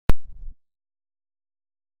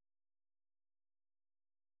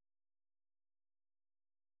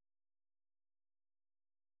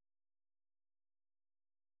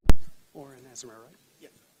Ezra, right? Yeah.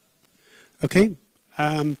 Okay.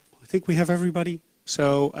 I think we have everybody.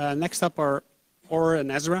 So next up are Or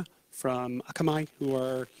and Ezra from Akamai, who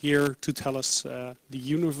are here to tell us the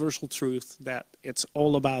universal truth that it's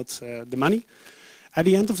all about the money. At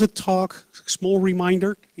the end of the talk, small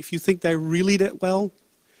reminder, if you think they really did well,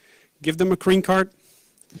 give them a green card.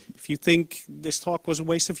 If you think this talk was a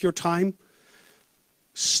waste of your time,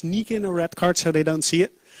 sneak in a red card so they don't see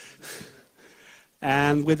it.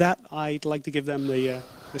 And with that, I'd like to give them the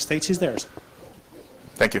stage is theirs.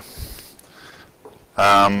 Thank you.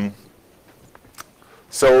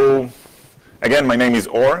 So, again, my name is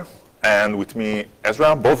Or, and with me,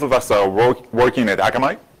 Ezra. Both of us are working at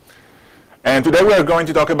Akamai. And today we are going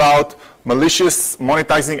to talk about malicious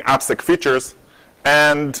monetizing AppSec features.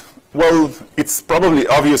 And, well, it's probably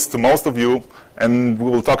obvious to most of you, and we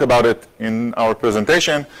will talk about it in our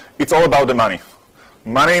presentation. It's all about the money.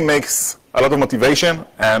 Money makes a lot of motivation,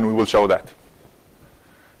 and we will show that.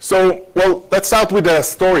 So, well, let's start with a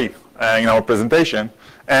story in our presentation.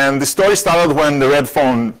 And the story started when the red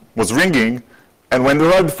phone was ringing. And when the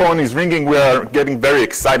red phone is ringing, we are getting very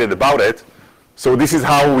excited about it. So this is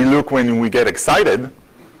how we look when we get excited.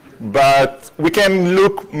 But we can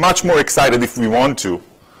look much more excited if we want to.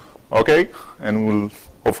 OK? And we'll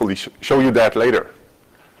hopefully show you that later.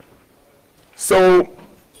 So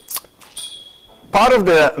part of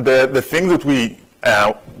the thing that we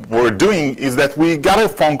were doing is that we got a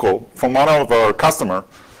phone call from one of our customers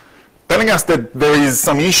telling us that there is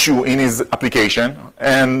some issue in his application.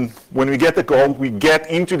 And when we get the call, we get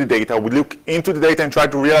into the data, we look into the data and try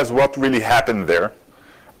to realize what really happened there.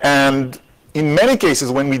 And in many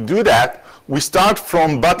cases, when we do that, we start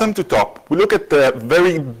from bottom to top. We look at the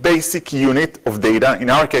very basic unit of data. In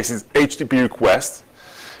our case, it's HTTP request.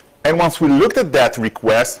 And once we looked at that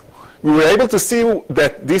request, we were able to see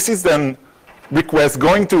that this is then request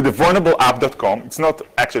going to the vulnerableapp.com. It's not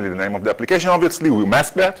actually the name of the application, obviously. We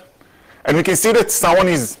masked that. And we can see that someone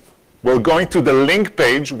is, well, going to the link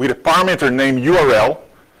page with a parameter named URL.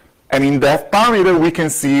 And in that parameter, we can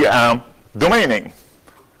see domain name.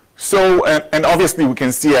 So, and obviously, we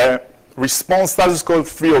can see a response status code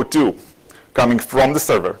 302 coming from the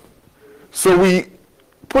server. So we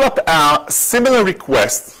pull up a similar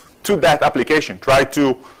request to that application, try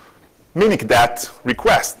to mimic that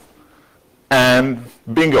request. And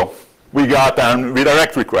bingo, we got a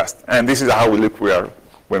redirect request. And this is how we look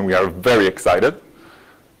when we are very excited.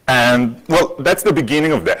 And, well, that's the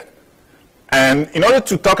beginning of that. And in order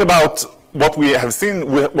to talk about what we have seen,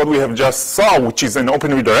 what we have just saw, which is an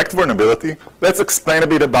Open Redirect vulnerability, let's explain a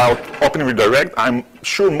bit about Open Redirect. I'm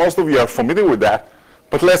sure most of you are familiar with that,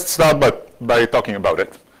 but let's start by talking about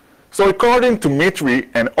it. So according to Mitri,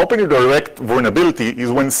 an Open Redirect vulnerability is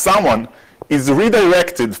when someone is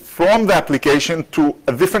redirected from the application to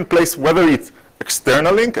a different place, whether it's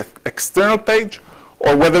external link, external page,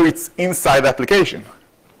 or whether it's inside the application.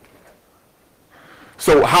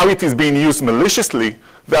 So how it is being used maliciously,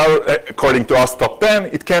 according to us top 10,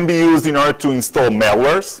 it can be used in order to install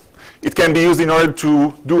malwares. It can be used in order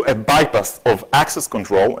to do a bypass of access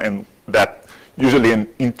control, and that usually an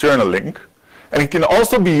internal link. And it can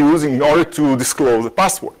also be used in order to disclose a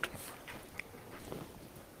password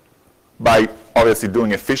by obviously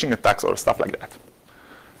doing a phishing attacks or stuff like that.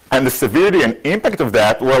 And the severity and impact of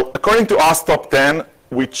that, well, according to us top 10,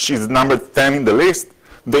 which is number 10 in the list,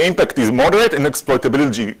 the impact is moderate and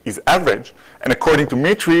exploitability is average. And according to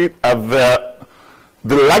Mitri, the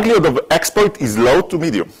likelihood of exploit is low to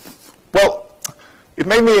medium. Well, it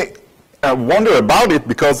made me wonder about it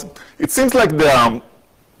because it seems like the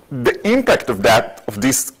impact of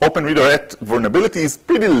this Open Redirect vulnerability is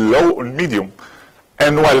pretty low or medium.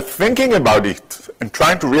 And while thinking about it and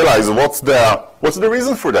trying to realize what's the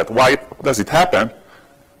reason for that, why does it happen,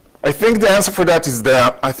 I think the answer for that is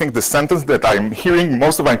the sentence that I'm hearing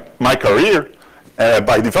most of my career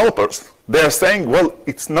by developers. They're saying, well,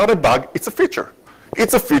 it's not a bug, it's a feature.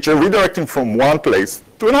 It's a feature redirecting from one place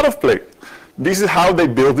to another place. This is how they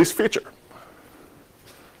build this feature.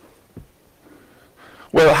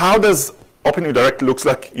 Well, how does Open Redirect look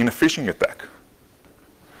like in a phishing attack?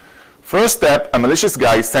 First step, a malicious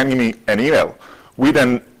guy is sending me an email with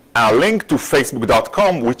a link to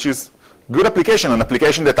facebook.com, which is a good application, an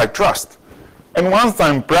application that I trust. And once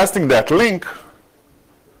I'm pressing that link,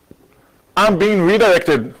 I'm being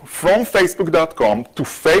redirected from facebook.com to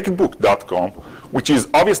fakebook.com, which is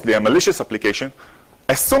obviously a malicious application.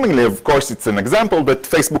 Assumingly, of course, it's an example, but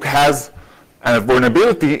Facebook has a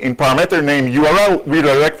vulnerability in parameter named URL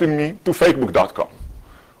redirecting me to fakebook.com.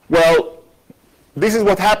 Well, this is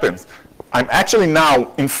what happens. I'm actually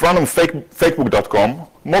now in front of Facebook.com.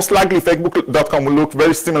 Most likely, Facebook.com will look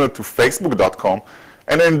very similar to Facebook.com,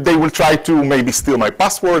 and then they will try to maybe steal my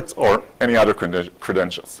passwords or any other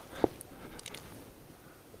credentials.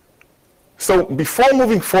 So before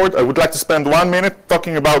moving forward, I would like to spend 1 minute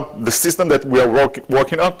talking about the system that we are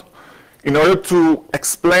working on in order to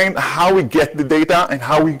explain how we get the data and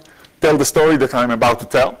how we tell the story that I'm about to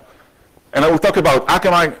tell. And I will talk about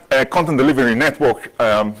Akamai, a content delivery network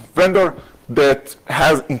vendor that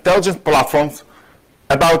has intelligent platforms.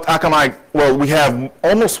 About Akamai, well, we have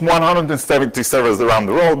almost 170 servers around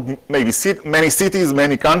the world, maybe many cities,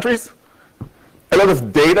 many countries. A lot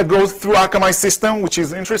of data goes through Akamai system, which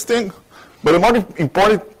is interesting. But the more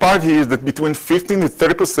important part here is that between 15 to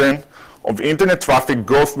 30% of internet traffic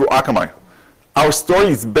goes through Akamai. Our story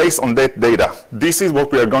is based on that data. This is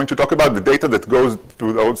what we are going to talk about, the data that goes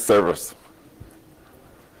to those servers.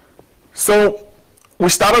 So we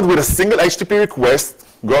started with a single HTTP request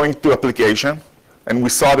going to application, and we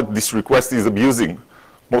saw that this request is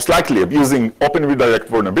most likely abusing Open Redirect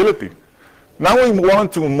vulnerability. Now we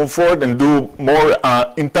want to move forward and do more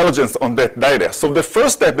intelligence on that data. So the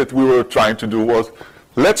first step that we were trying to do was,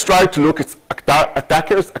 let's try to look at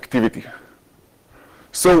attackers' activity.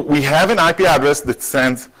 So we have an IP address that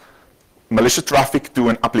sends malicious traffic to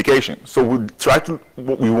an application. So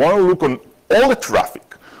we want to look on all the traffic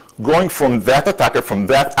going from that attacker, from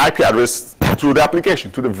that IP address to the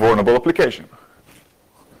application, to the vulnerable application.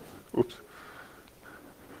 Oops.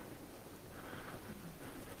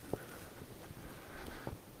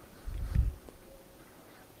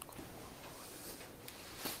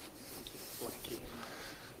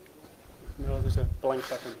 No, there's a blank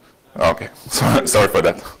button. Okay, sorry for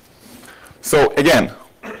that. So again,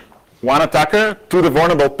 one attacker to the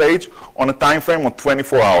vulnerable page on a time frame of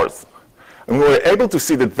 24 hours. And we were able to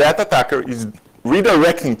see that that attacker is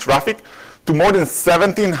redirecting traffic to more than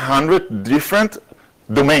 1,700 different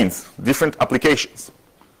domains, different applications.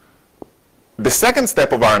 The second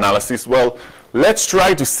step of our analysis, well, let's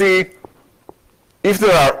try to see if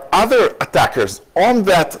there are other attackers on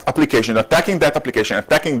that application, attacking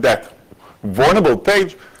that vulnerable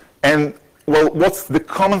page, and well, what's the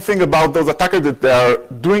common thing about those attackers, that they are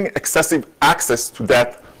doing excessive access to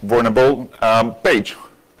that vulnerable page.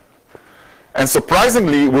 And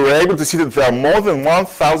surprisingly, we were able to see that there are more than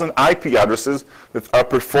 1,000 IP addresses that are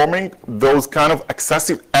performing those kind of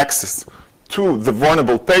excessive access to the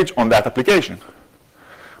vulnerable page on that application.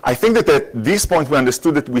 I think that at this point we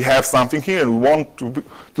understood that we have something here, and we want to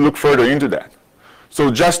look further into that.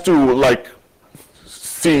 So just to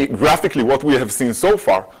see graphically what we have seen so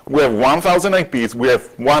far, we have 1,000 IPs, we have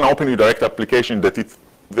one Open Redirect application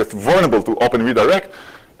that's vulnerable to Open Redirect,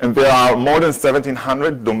 and there are more than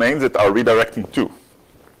 1,700 domains that are redirecting to.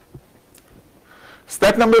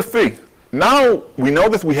 Step number 3. Now we know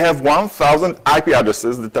that we have 1,000 IP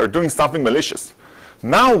addresses that are doing something malicious.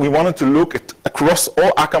 Now we wanted to look at across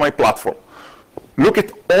all Akamai platform. Look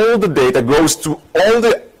at all the data, goes to all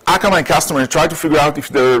the Akamai customers, and try to figure out if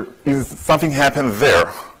there is something happened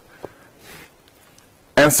there.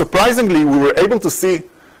 And surprisingly, we were able to see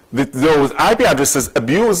that those IP addresses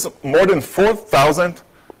abuse more than 4,000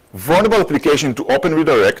 vulnerable applications to Open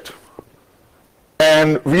Redirect,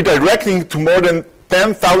 and redirecting to more than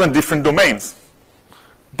 10,000 different domains.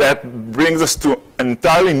 That brings us to an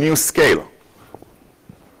entirely new scale.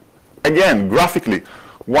 Again, graphically,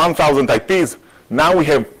 1,000 IPs. Now we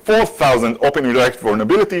have 4,000 Open Redirect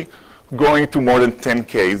vulnerability going to more than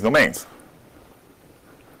 10K domains.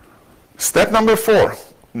 Step number 4.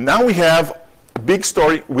 Now we have a big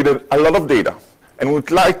story with a lot of data. And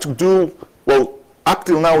we'd like to do, well, up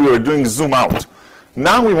till now we were doing zoom out.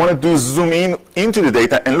 Now we want to do zoom in into the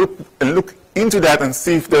data and look into that and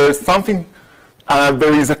see if there is something,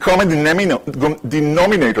 there is a common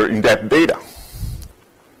denominator in that data.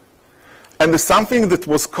 And the something that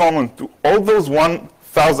was common to all those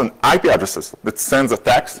 1,000 IP addresses that sends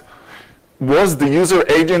attacks was the user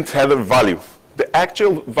agent header value. The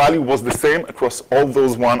actual value was the same across all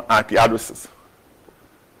those one IP addresses.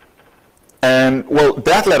 And well,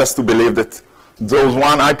 that led us to believe that those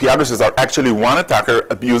one IP addresses are actually one attacker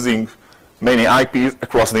abusing many IPs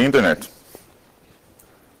across the internet.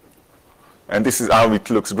 And this is how it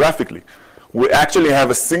looks graphically. We actually have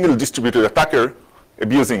a single distributed attacker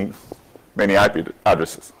abusing many IP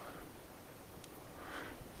addresses.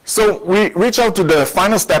 So we reach out to the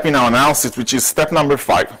final step in our analysis, which is step number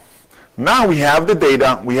 5. Now we have the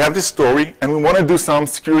data, we have the story, and we want to do some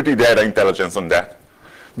security data intelligence on that.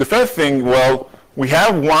 The first thing, well, we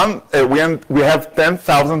have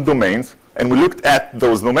 10,000 domains, and we looked at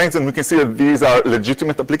those domains, and we can see that these are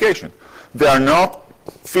legitimate applications. They are not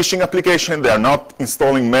phishing applications. They are not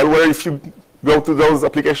installing malware if you go to those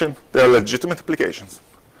applications. They are legitimate applications.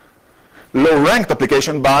 Low-ranked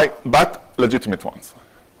applications, but legitimate ones.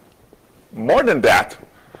 More than that,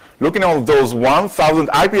 looking at those 1,000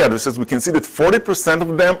 IP addresses, we can see that 40%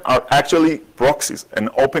 of them are actually proxies and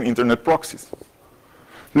open internet proxies.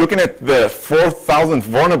 Looking at the 4,000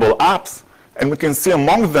 vulnerable apps, and we can see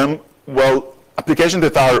among them, well, applications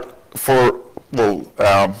that are for, well,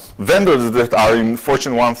 vendors that are in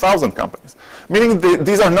Fortune 1000 companies. Meaning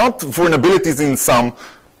these are not vulnerabilities in some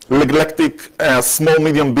neglected small,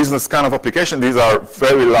 medium business kind of application. These are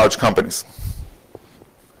very large companies.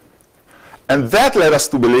 And that led us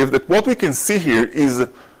to believe that what we can see here is,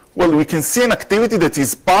 well, we can see an activity that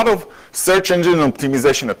is part of search engine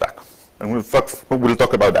optimization attack. And we'll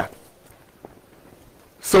talk about that.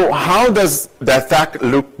 So how does the attack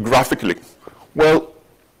look graphically? Well,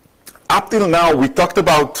 up till now, we talked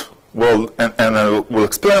about, well, and we'll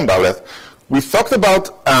explain about it. We talked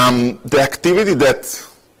about the activity that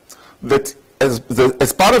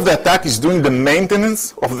as part of the attack is doing the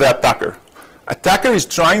maintenance of the attacker. Attacker is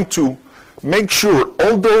trying to make sure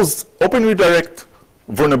all those open redirect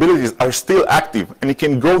vulnerabilities are still active, and he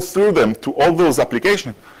can go through them to all those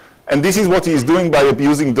applications. And this is what he is doing by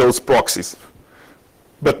abusing those proxies.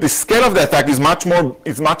 But the scale of the attack is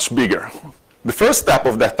much bigger. The first step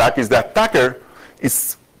of the attack is the attacker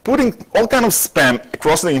is putting all kind of spam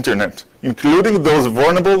across the internet, including those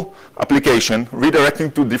vulnerable applications,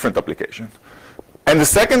 redirecting to different applications. And the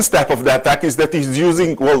second step of the attack is that he's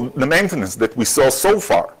using, well, the maintenance that we saw so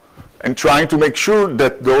far, and trying to make sure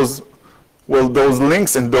that those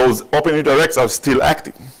links and those open redirects are still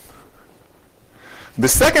active. The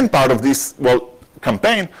second part of this, well,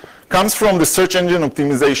 campaign comes from the search engine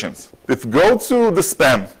optimizations that go to the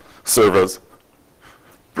spam servers,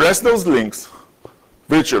 press those links,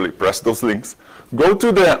 virtually press those links, go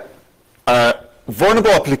to the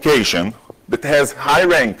vulnerable application that has high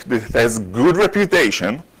rank, that has good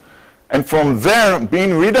reputation, and from there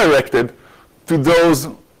being redirected to those,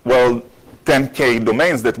 well, 10K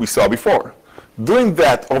domains that we saw before. Doing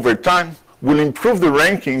that over time will improve the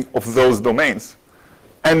ranking of those domains.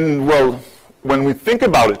 And, well, when we think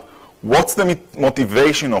about it, what's the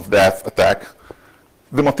motivation of that attack?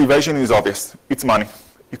 The motivation is obvious. It's money.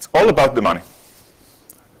 It's all about the money.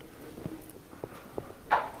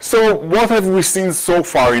 So what have we seen so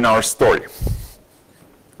far in our story?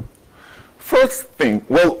 First thing,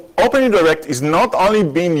 well, Open Redirect is not only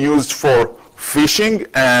being used for phishing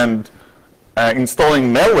and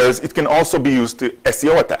installing malwares, it can also be used to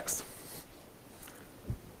SEO attacks.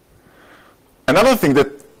 Another thing that,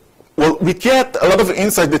 well, we get a lot of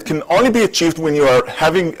insight that can only be achieved when you are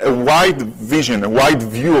having a wide vision, a wide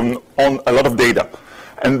view on a lot of data.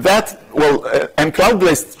 And that, well, and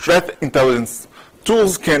cloud-based threat intelligence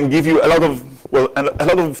tools can give you a lot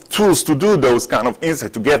of tools to do those kind of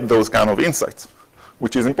insights, to get those kind of insights,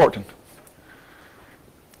 which is important.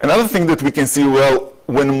 Another thing that we can see, well,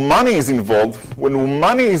 when money is involved, when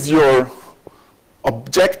money is your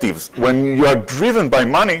objectives, when you are driven by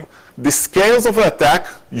money, the scales of the attack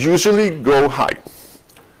usually go high.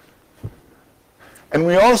 And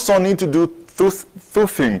we also need to do two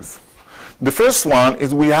things. The first one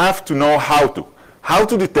is we have to know how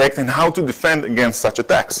to detect and how to defend against such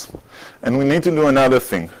attacks. And we need to do another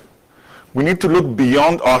thing. We need to look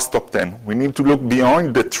beyond OWASP top 10. We need to look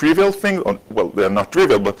beyond the trivial things, well, they're not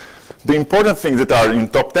trivial, but the important things that are in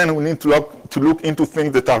top 10, we need to look into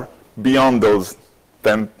things that are beyond those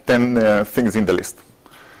 10 things in the list.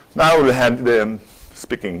 Now I will hand the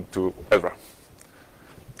speaking to Ezra.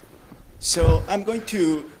 So I'm going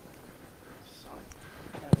to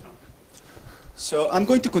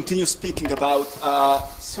continue speaking about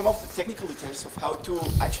some of the technical details of how to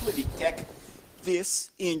actually detect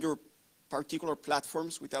this in your particular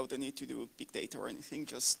platforms without the need to do big data or anything,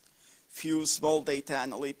 just few small data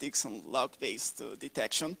analytics and log-based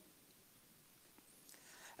detection.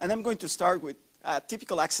 And I'm going to start with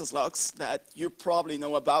typical access logs that you probably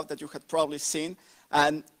know about, that you had probably seen.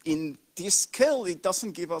 And in this scale, it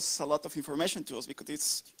doesn't give us a lot of information to us because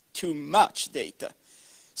it's too much data.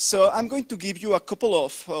 So I'm going to give you a couple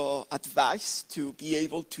of advice to be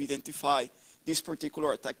able to identify this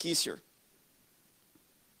particular attack easier.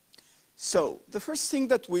 So the first thing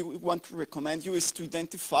that we want to recommend you is to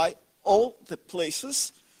identify all the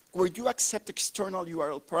places where you accept external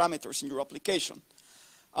URL parameters in your application.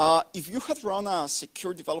 If you have run a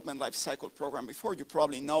secure development lifecycle program before, you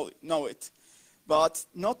probably know it. But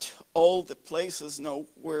not all the places know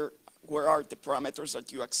where are the parameters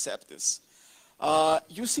that you accept this.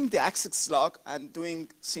 Using the access log and doing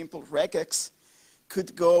simple regex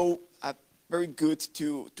could go very good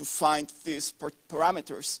to find these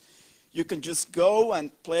parameters. You can just go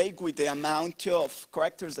and play with the amount of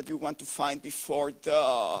characters that you want to find before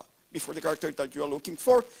the character that you're looking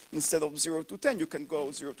for. Instead of 0 to 10, you can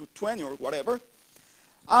go 0 to 20 or whatever.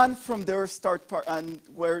 And from there, and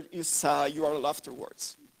where is URL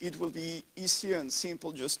afterwards. It will be easy and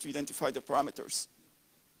simple just to identify the parameters.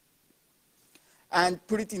 And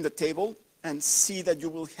put it in the table and see that you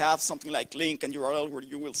will have something like link and URL where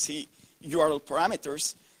you will see URL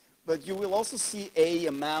parameters, but you will also see a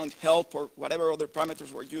amount, help, or whatever other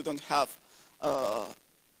parameters where you don't have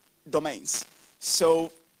domains.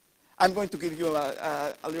 So I'm going to give you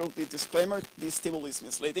a little bit disclaimer. This table is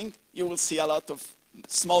misleading. You will see a lot of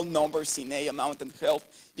small numbers in a amount and help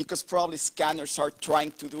because probably scanners are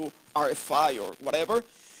trying to do RFI or whatever,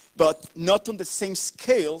 but not on the same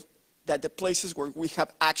scale that the places where we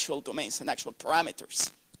have actual domains and actual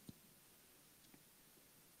parameters.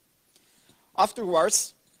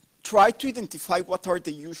 Afterwards, try to identify what are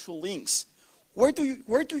the usual links. Where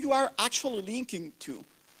do you are actually linking to?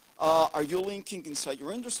 Are you linking inside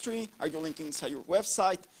your industry? Are you linking inside your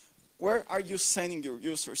website? Where are you sending your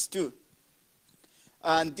users to?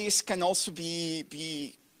 And this can also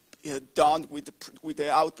be done with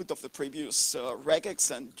the output of the previous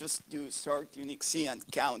regex and just do sort unique C and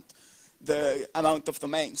count the amount of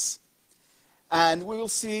domains. And we will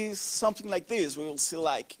see something like this. We will see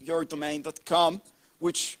like yourdomain.com,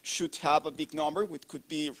 which should have a big number, which could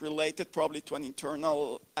be related probably to an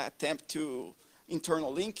internal attempt to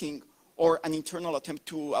internal linking or an internal attempt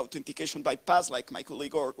to authentication bypass like my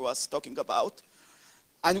colleague was talking about.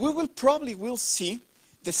 And we will probably see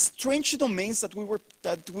the strange domains that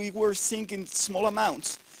we were seeing in small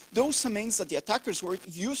amounts. Those domains that the attackers were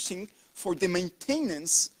using for the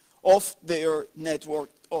maintenance of their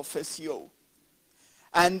network of SEO.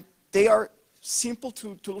 And they are simple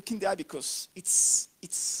to look in the eye because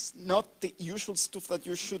it's not the usual stuff that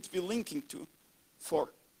you should be linking to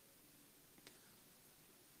for.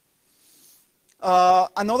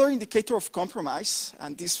 Another indicator of compromise,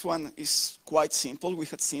 and this one is quite simple. We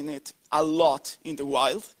had seen it a lot in the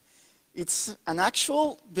wild. It's an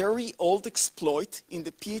actual very old exploit in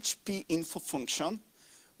the PHP info function,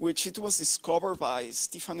 which it was discovered by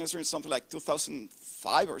Stefan Ezra in something like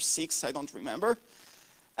 2005 or 6, I don't remember.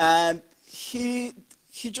 And he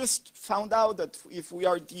just found out that if we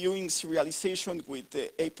are doing serialization with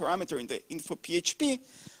a parameter in the info PHP,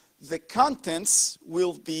 the contents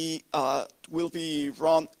will be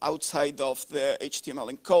run outside of the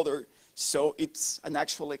HTML encoder, so it's an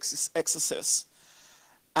actual XSS.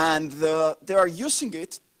 And they are using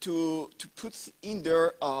it to put in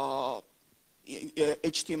their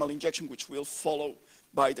HTML injection, which will follow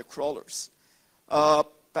by the crawlers.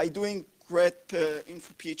 By doing grep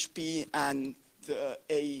info PHP and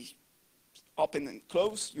a open and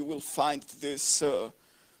close, you will find this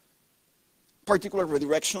particular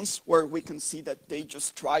redirections where we can see that they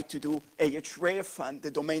just try to do ahref and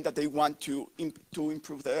the domain that they want to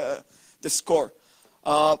improve the score.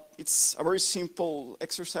 It's a very simple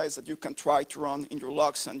exercise that you can try to run in your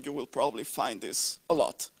logs, and you will probably find this a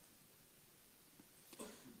lot.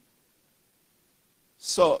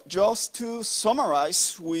 So just to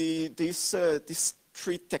summarize, these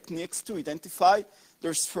 3 techniques to identify.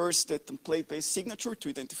 There's first the template-based signature to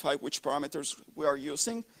identify which parameters we are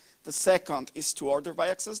using. The second is to order by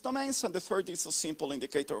access domains, and the third is a simple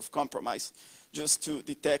indicator of compromise, just to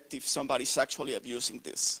detect if somebody's actually abusing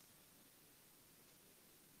this.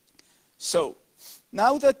 So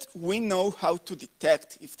now that we know how to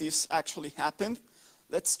detect if this actually happened,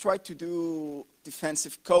 let's try to do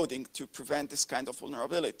defensive coding to prevent this kind of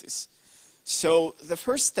vulnerabilities. So the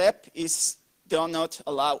first step is do not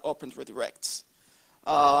allow open redirects.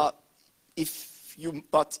 If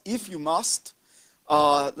you must,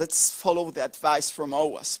 let's follow the advice from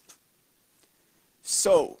OWASP.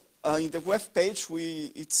 So in the web page,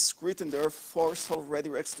 it's written there, force all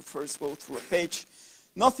redirects to first go through a page,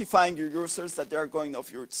 notifying your users that they are going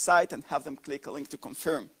off your site and have them click a link to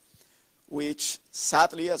confirm, which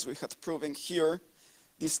sadly, as we had proven here,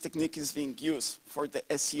 this technique is being used for the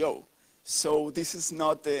SEO. So this is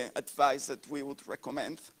not the advice that we would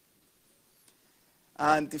recommend.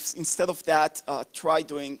 And instead of that, try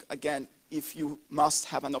doing, again, if you must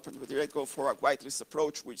have an open redirect, go for a whitelist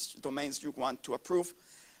approach, which domains you want to approve,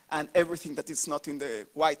 and everything that is not in the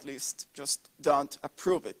whitelist, just don't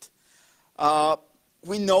approve it.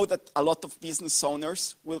 We know that a lot of business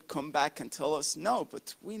owners will come back and tell us, no,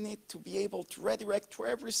 but we need to be able to redirect to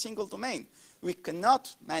every single domain. We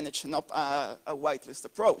cannot manage a whitelist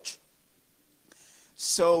approach.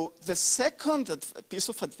 So the second piece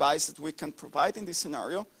of advice that we can provide in this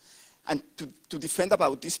scenario And to defend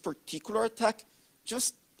about this particular attack,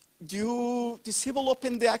 just you disable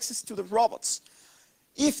open the access to the robots.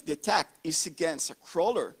 If the attack is against a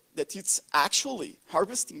crawler that it's actually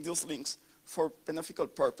harvesting those links for beneficial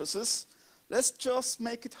purposes, let's just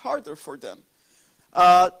make it harder for them.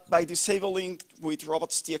 By disabling with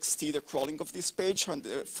robots.txt the crawling of this page and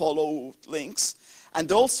the follow links,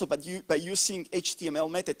 and also by using HTML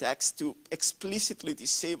meta tags to explicitly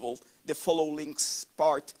disable the follow links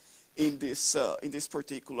part in this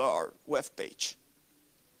particular web page.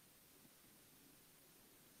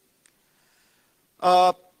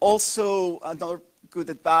 Also, another good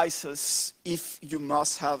advice is if you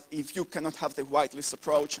cannot have the whitelist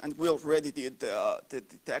approach, and we already did the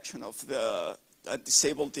detection of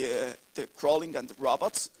disabled the crawling and the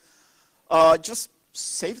robots, just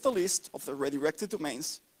save the list of the redirected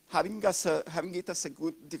domains, having it as a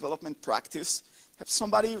good development practice, have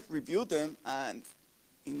somebody review them and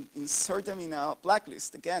insert them in a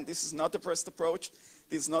blacklist. Again, this is not the best approach.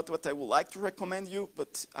 This is not what I would like to recommend you,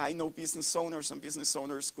 but I know business owners, and business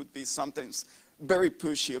owners could be sometimes very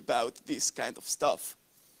pushy about this kind of stuff.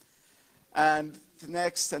 And the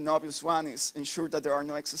next and obvious one is ensure that there are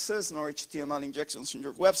no XSS nor HTML injections in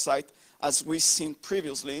your website. As we've seen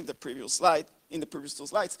previously in the previous two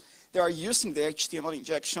slides, they are using the HTML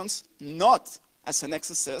injections not as an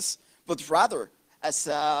XSS, but rather as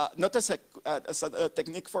not as a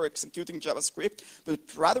technique for executing JavaScript, but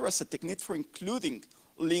rather as a technique for including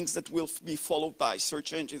links that will be followed by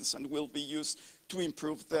search engines and will be used to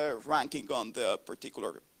improve the ranking on the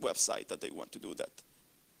particular website that they want to do that.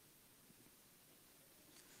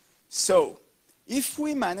 So if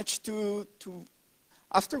we manage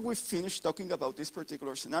after we finish talking about this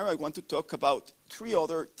particular scenario, I want to talk about 3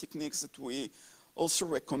 other techniques that we also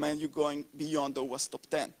recommend you going beyond the OWASP top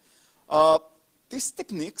 10. These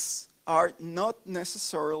techniques are not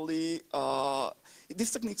necessarily,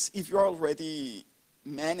 these techniques, if you're already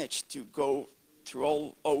managed to go through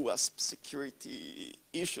all OWASP security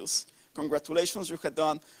issues, congratulations, you have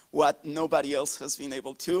done what nobody else has been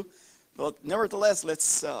able to. But nevertheless,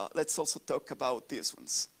 let's also talk about these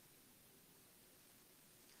ones.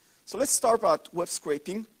 So let's start about web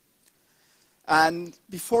scraping. And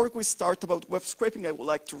before we start about web scraping, I would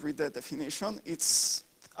like to read the definition. It's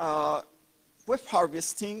web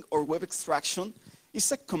harvesting or web extraction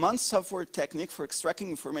is a command software technique for extracting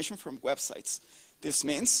information from websites. This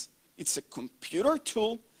means it's a computer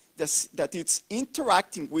tool that it's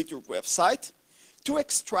interacting with your website to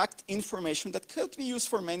extract information that could be used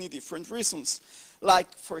for many different reasons.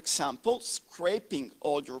 Like, for example, scraping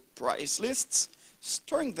all your price lists,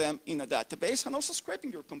 storing them in a database, and also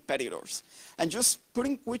scraping your competitors. And just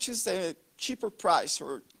putting which is the cheaper price,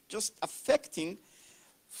 or just affecting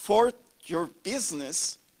for your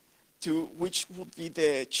business to which would be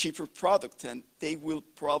the cheaper product, and they will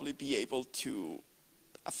probably be able to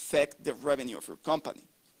affect the revenue of your company.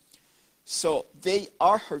 So they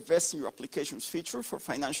are harvesting your application's feature for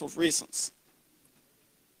financial reasons.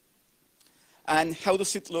 And how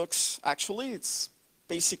does it look? Actually, it's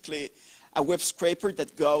basically a web scraper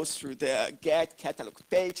that goes through the get catalog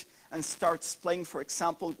page and starts playing, for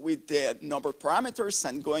example, with the number parameters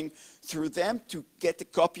and going through them to get a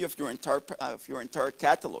copy of your entire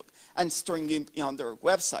catalog and storing it on their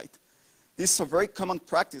website. This is a very common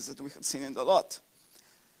practice that we have seen in a lot.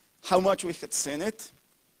 How much we had seen it?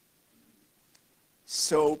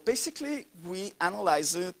 So basically, we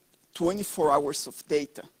analyzed 24 hours of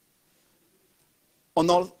data on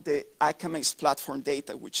all the Akamai's platform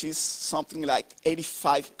data, which is something like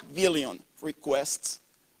 85 billion requests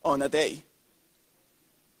on a day.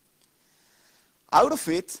 Out of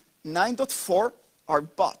it, 9.4 are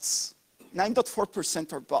bots.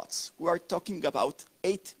 9.4% are bots. We are talking about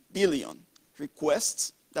 8 billion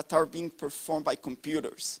requests that are being performed by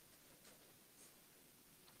computers,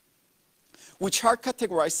 which are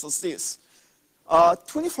categorized as this.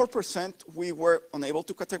 24% we were unable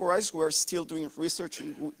to categorize. We are still doing research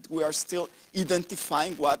and we are still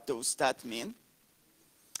identifying what does that mean.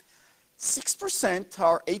 6%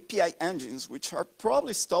 are API engines, which are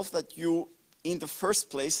probably stuff that you, in the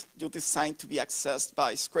first place, you designed to be accessed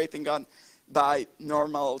by scraping on by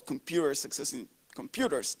normal computers, accessing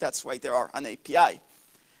computers. That's why there are an API.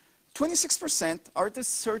 26% are the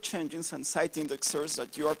search engines and site indexers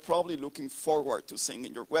that you are probably looking forward to seeing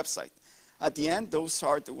in your website. At the end, those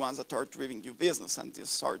are the ones that are driving you business, and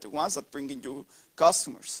these are the ones that bring in you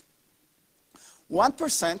customers.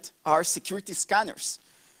 1% are security scanners.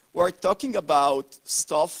 We're talking about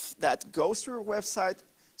stuff that goes through your website,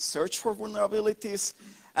 search for vulnerabilities,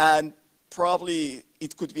 and probably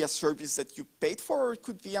it could be a service that you paid for, or it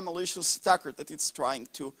could be a malicious attacker that is trying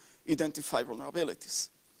to identify vulnerabilities.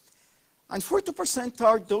 And 42%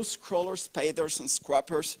 are those crawlers, spaders, and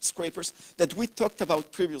scrapers that we talked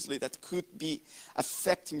about previously that could be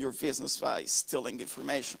affecting your business by stealing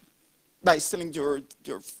information, by stealing your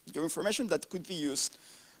information that could be used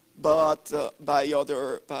but by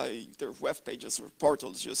their web pages or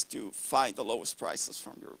portals just to find the lowest prices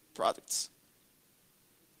from your products.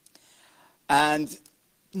 And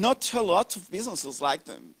not a lot of businesses like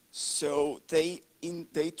them, so they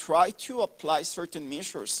try to apply certain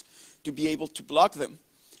measures to be able to block them.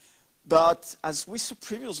 But as we saw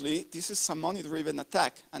previously, this is a money-driven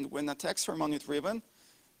attack, and when attacks are money-driven,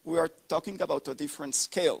 we are talking about a different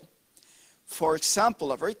scale. For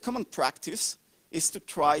example, a very common practice is to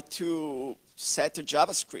try to set a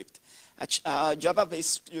JavaScript, a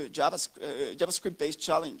JavaScript-based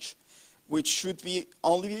challenge, which should be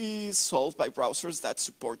only solved by browsers that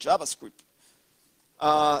support JavaScript.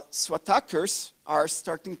 So attackers are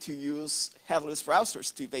starting to use headless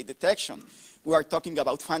browsers to evade detection. We are talking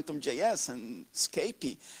about Phantom.js and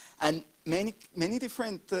Scapy, and many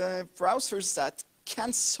different browsers that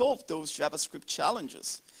can solve those JavaScript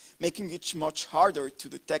challenges, making it much harder to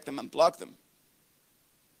detect them and block them.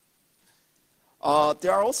 They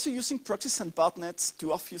are also using proxies and botnets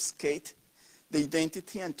to obfuscate the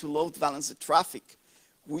identity and to load balance the traffic.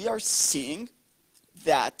 We are seeing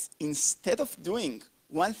that instead of doing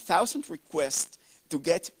 1,000 requests to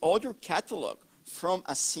get all your catalog from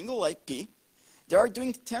a single IP, they are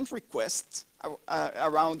doing 10 requests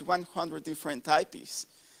around 100 different IPs.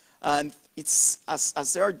 And it's,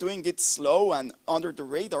 as they are doing it slow and under the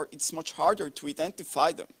radar, it's much harder to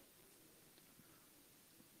identify them.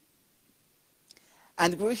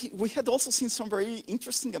 And we had also seen some very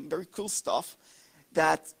interesting and very cool stuff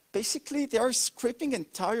that basically they are scraping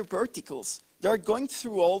entire verticals. They're going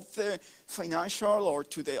through all the financial or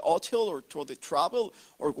to the hotel or to the travel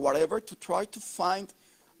or whatever to try to find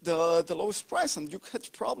the lowest price. And you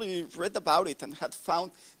had probably read about it and had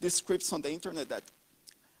found these scripts on the internet that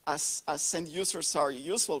as end users are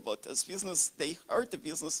useful, but as business, they hurt the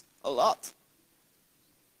business a lot.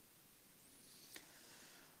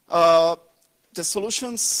 The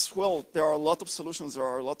solutions, well, there are a lot of solutions. There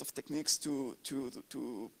are a lot of techniques to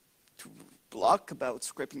block about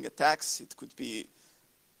scraping attacks. It could be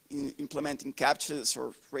implementing captchas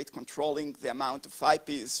or rate controlling the amount of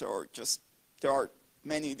IPs, or just there are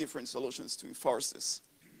many different solutions to enforce this.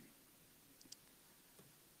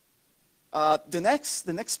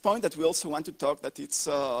 The next point that we also want to talk that it's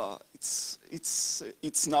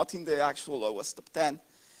not in the actual OWASP top 10.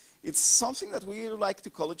 It's something that we like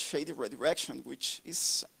to call it shady redirection, which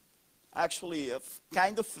is actually a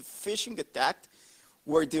kind of a phishing attack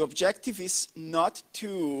where the objective is not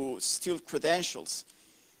to steal credentials.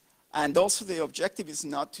 And also the objective is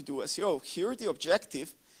not to do SEO. Here the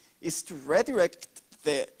objective is to redirect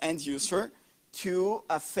the end user to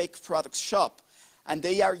a fake product shop. And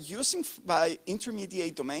they are using by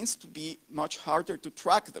intermediate domains to be much harder to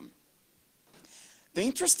track them. The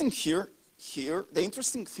interesting thing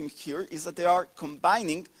here is that they are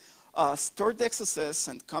combining stored XSS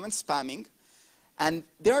and comment spamming, and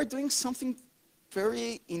they are doing something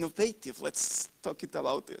very innovative. Let's talk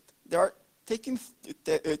about it. They are taking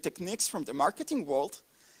techniques from the marketing world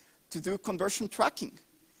to do conversion tracking.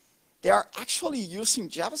 They are actually using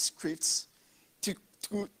JavaScripts to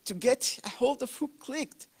get a hold of who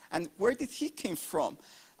clicked and where did he came from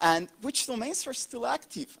and which domains are still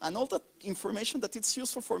active and all that information that it's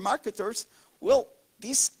useful for marketers. Well,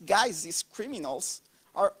 these guys, these criminals,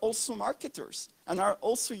 are also marketers and are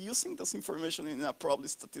also using this information in a probably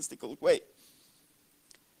statistical way.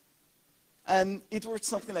 And it works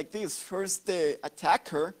something like this. First, the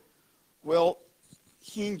attacker, well,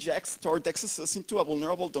 he injects stored XSS into a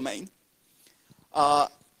vulnerable domain.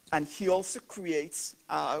 And he also creates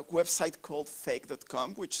a website called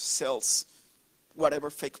fake.com, which sells whatever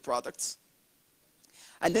fake products.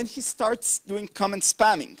 And then he starts doing comment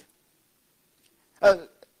spamming. The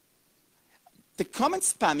comment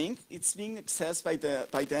spamming, it's being accessed by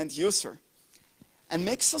the end user and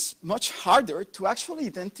makes us much harder to actually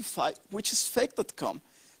identify which is fake.com.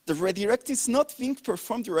 The redirect is not being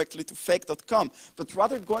performed directly to fake.com, but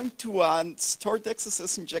rather going to a stored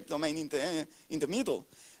XSS inject domain in the middle.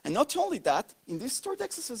 And not only that, in this stored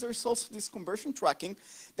XSS, there is also this conversion tracking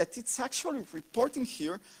that it's actually reporting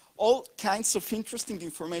here all kinds of interesting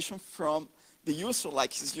information from the user,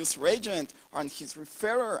 like his user agent and his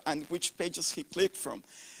referrer and which pages he clicked from.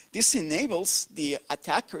 This enables the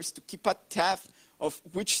attackers to keep a tab of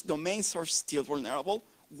which domains are still vulnerable,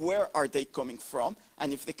 where are they coming from,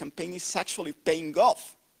 and if the campaign is actually paying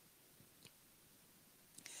off.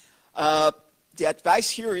 The advice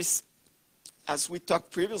here is, as we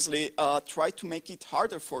talked previously, try to make it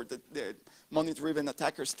harder for the money-driven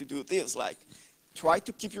attackers to do this. Like, try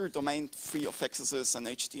to keep your domain free of XSS and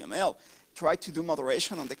HTML. Try to do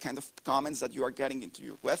moderation on the kind of comments that you are getting into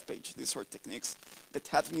your web page. These are techniques that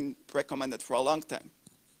have been recommended for a long time.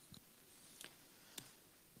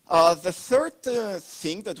 The third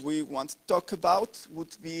thing that we want to talk about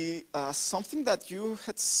would be something that you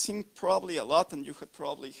had seen probably a lot and you had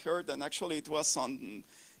probably heard, and actually it was on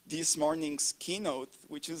this morning's keynote,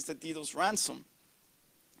 which is the DDoS ransom,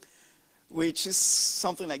 which is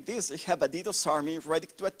something like this. You have a DDoS army ready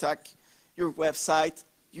to attack your website.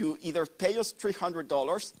 You either pay us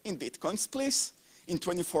 $300 in Bitcoins, please, in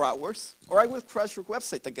 24 hours, or I will crash your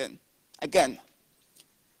website again.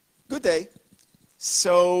 Good day.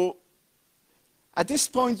 So at this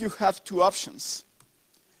point, you have two options.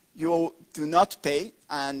 You do not pay,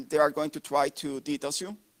 and they are going to try to DDoS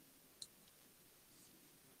you.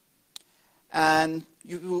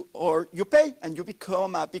 Or you pay, and you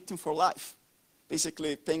become a victim for life,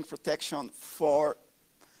 basically paying protection for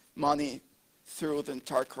money through the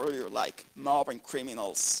entire career, like mob and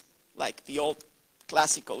criminals, like the old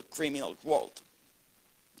classical criminal world.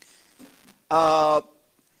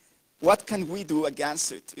 What can we do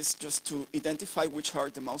against it is just to identify which are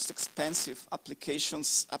the most expensive application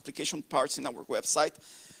parts in our website.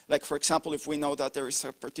 Like, for example, if we know that there is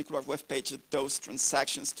a particular web page that does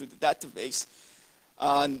transactions to the database,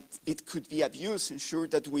 and it could be abused, ensure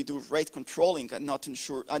that we do rate controlling and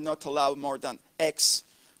not allow more than X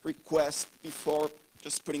requests before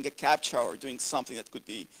just putting a captcha or doing something that could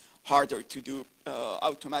be harder to do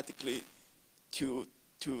automatically to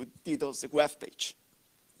DDoS the web page.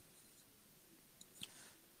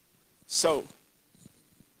 So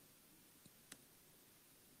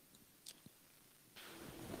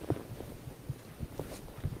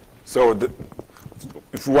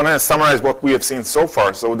if we want to summarize what we have seen so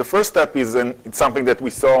far, so the first step is it's something that we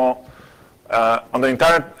saw on the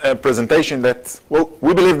entire presentation, that, well,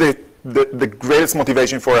 we believe that the greatest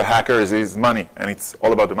motivation for a hacker is money, and it's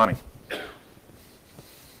all about the money.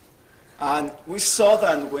 And we saw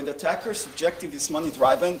that when the attacker's objective is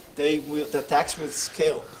money-driven, the attacks will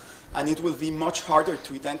scale. And it will be much harder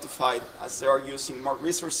to identify as they are using more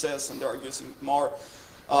resources and they are using more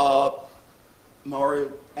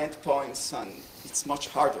endpoints, and it's much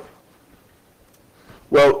harder.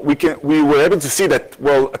 Well, we were able to see that,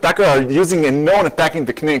 well, attackers are using a known attacking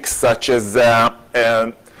techniques such as the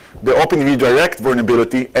open redirect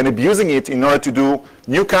vulnerability and abusing it in order to do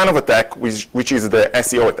new kind of attack, which is the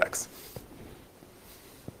SEO attacks.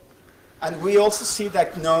 And we also see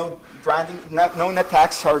that known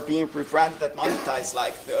attacks are being rebranded at Monetizing,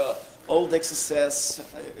 like the old XSS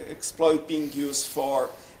exploit being used for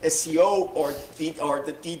SEO, or the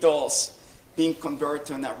DDoS being converted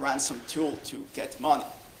to a ransom tool to get money.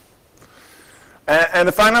 And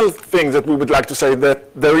the final thing that we would like to say,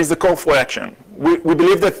 that there is a call for action. We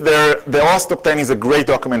believe that the OWASP Top 10 is a great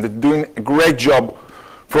document that's doing a great job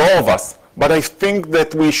for all of us. But I think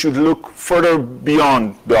that we should look further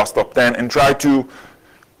beyond the OWASP Top 10 and try to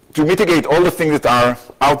mitigate all the things that are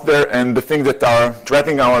out there and the things that are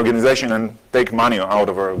threatening our organization and take money out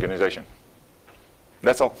of our organization.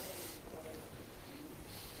 That's all.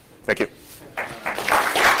 Thank you.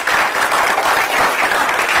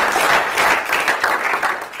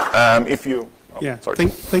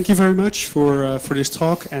 Thank you very much for this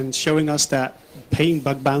talk and showing us that paying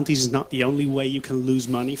bug bounties is not the only way you can lose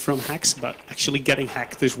money from hacks, but actually getting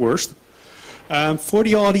hacked is worse. For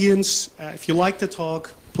the audience, if you like the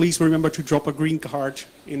talk, please remember to drop a green card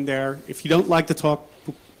in there. If you don't like the talk,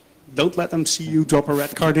 don't let them see you drop a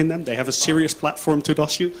red card in them. They have a serious platform to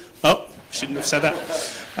DOS you. Oh, shouldn't have said that.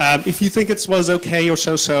 If you think it was okay or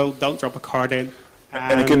so, don't drop a card in.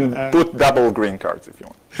 And you can put double green cards if you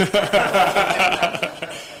want.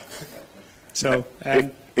 So,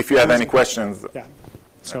 if you have any questions. Yeah.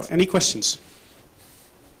 So, any questions?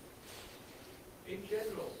 In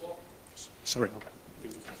general, Sorry.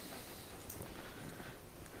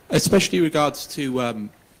 Especially regards to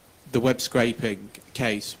the web scraping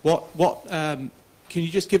case, can you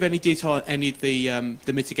just give any detail on any of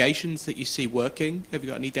the mitigations that you see working? Have you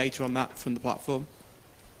got any data on that from the platform?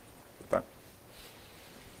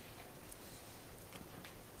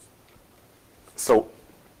 So,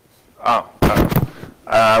 I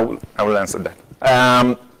will answer that.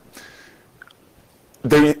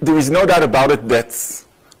 There is no doubt about it that,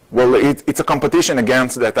 well, it's a competition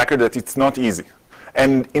against the attacker, that it's not easy.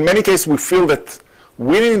 And in many cases, we feel that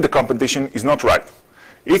winning the competition is not right.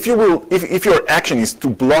 If your action is to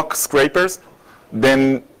block scrapers,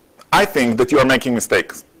 then I think that you are making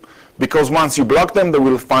mistakes. Because once you block them, they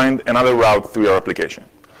will find another route to your application.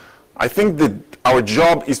 I think that our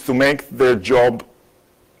job is to make their job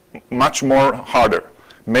much more harder,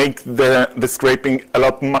 make the scraping a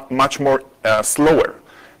lot much more slower.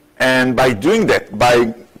 And by doing that,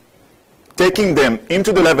 by taking them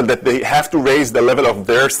into the level that they have to raise the level of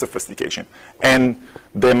their sophistication, and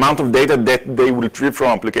the amount of data that they will retrieve from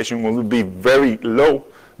application will be very low,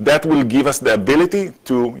 that will give us the ability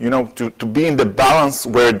to, to be in the balance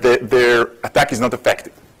where their attack is not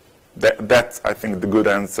effective. That's, I think, the good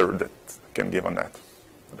answer that I can give on that.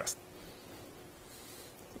 The best.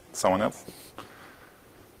 Someone else?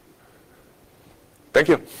 Thank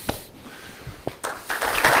you.